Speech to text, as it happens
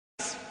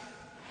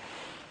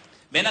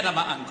Wenn er da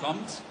mal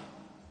ankommt,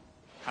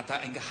 hat er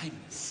ein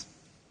Geheimnis.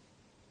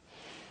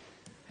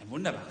 Ein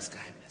wunderbares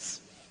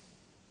Geheimnis.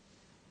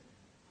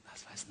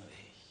 Das weiß nur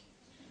ich.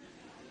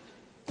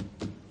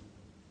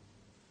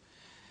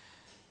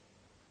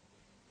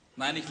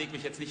 Nein, ich lege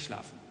mich jetzt nicht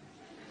schlafen.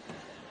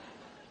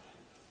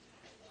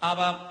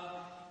 Aber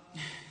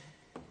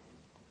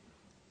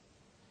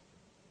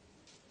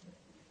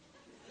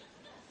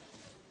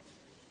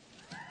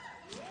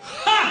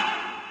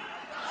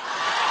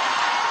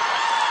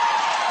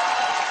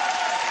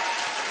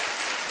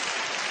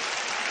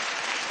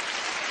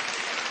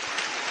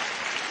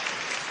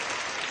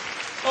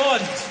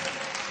und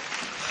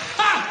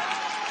ha!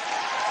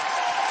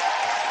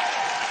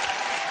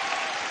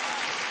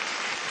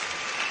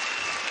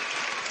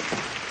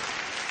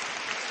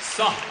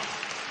 So,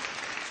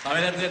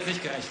 damit hätten Sie jetzt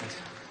nicht gerechnet.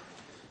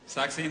 Ich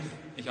sag's Ihnen,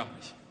 ich auch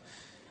nicht.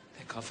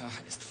 Der Koffer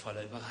ist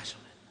voller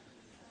Überraschungen.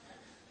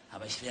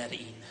 Aber ich werde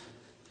Ihnen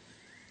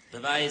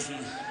beweisen,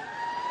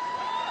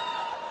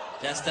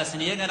 dass das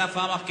in irgendeiner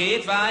Form auch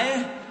geht,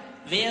 weil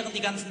während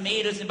die ganzen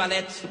Mädels im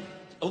Ballett,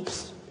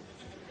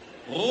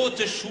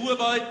 rote Schuhe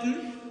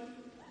wollten,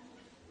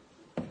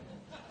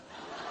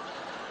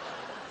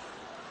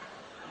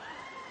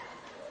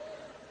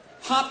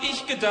 hab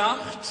ich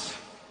gedacht,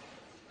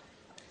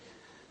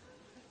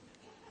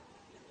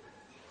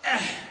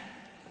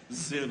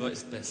 Silber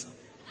ist besser.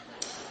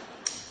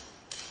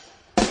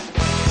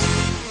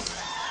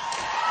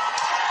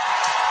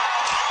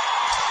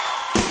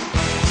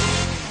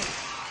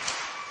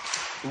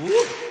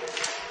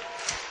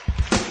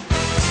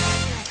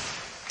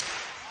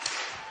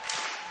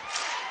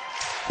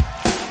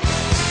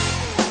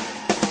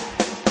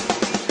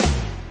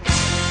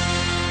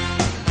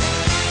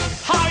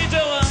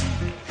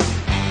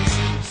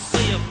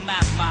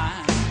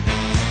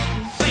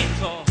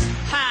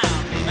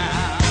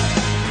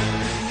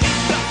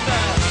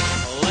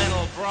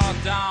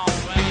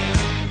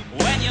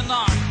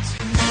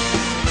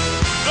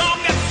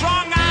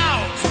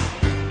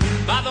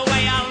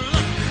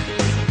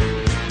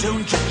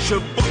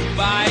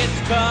 By its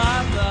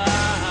cover,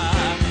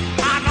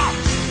 I'm not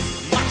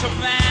much of a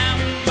man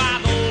by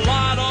the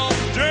light of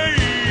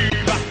day,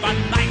 but by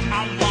night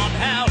I'm one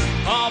hell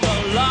of a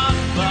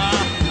lover.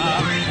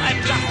 I'm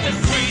just a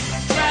sweet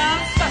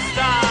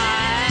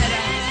transvestite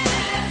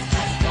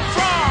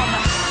from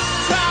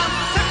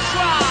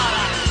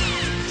Transvestite,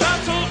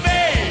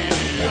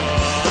 Pennsylvania.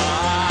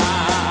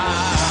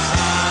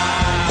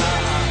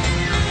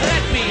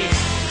 Let me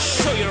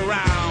show you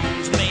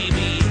around,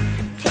 maybe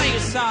play a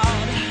song.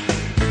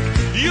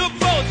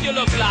 You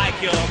look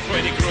like you're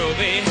pretty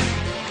groovy.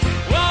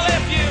 Well,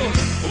 if you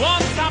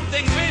want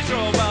something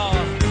visual,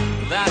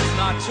 that's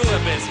not too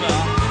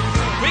abysmal.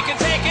 We can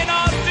take it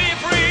on deep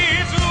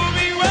breeze,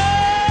 movie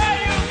where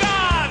you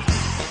got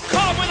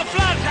caught with a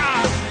flat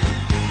top.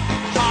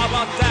 How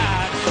about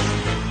that?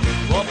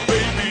 Well,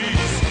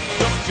 babies,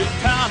 don't you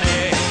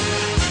panic.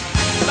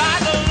 By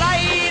the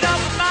light of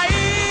the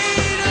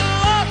night,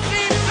 all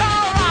seems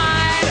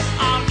alright.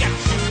 I'll get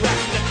you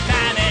as the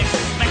panic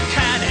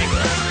mechanic.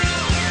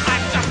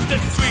 The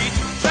sweet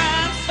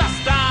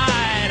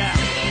transvestite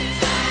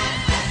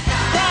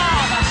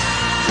from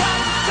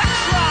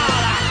transsexual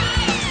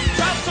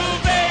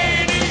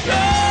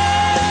Transylvania.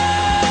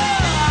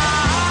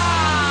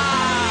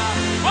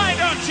 Why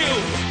don't you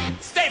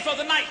stay for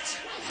the night,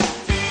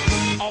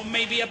 or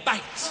maybe a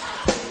bite?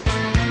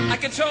 I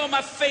can show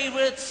my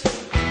favorite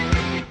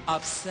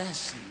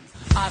obsession.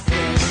 I've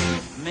been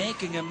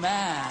making a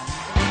man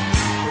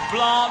with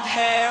blonde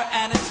hair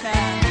and a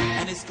tan,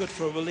 and it's good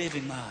for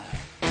relieving my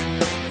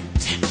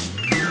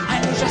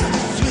I'm just a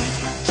sweet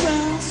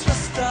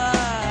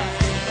transvestite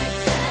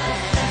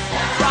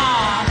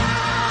from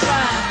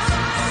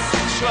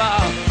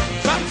transsexual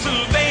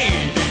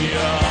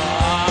Transylvania.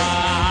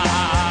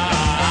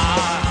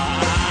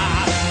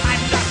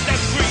 I'm just a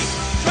sweet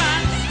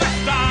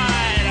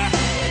transvestite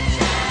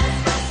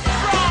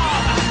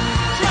from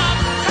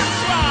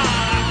transsexual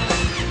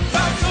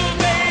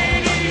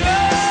Transylvania.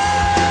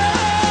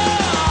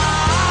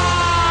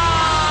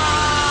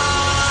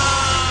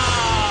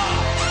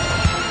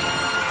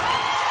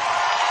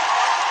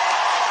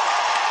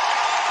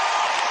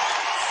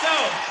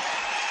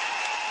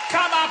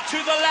 Come up to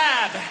the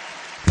lab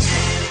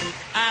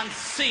and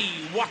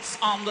see what's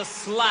on the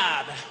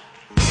slab.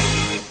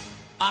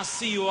 I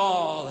see you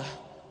all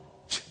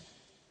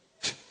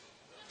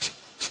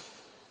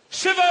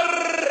shiver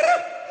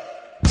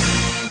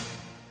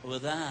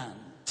with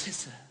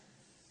anticipation.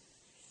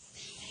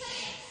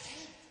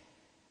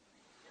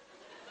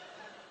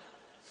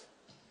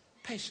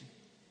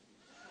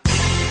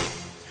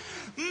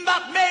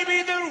 But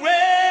maybe the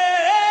rain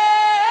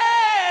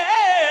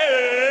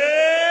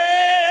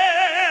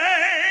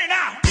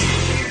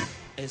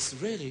is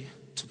really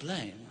to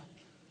blame.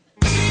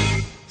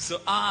 So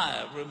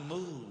I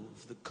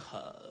remove the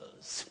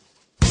cause.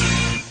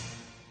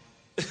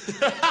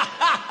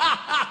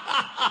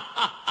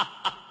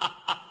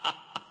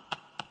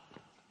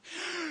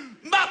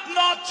 But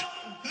not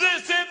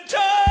this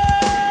entire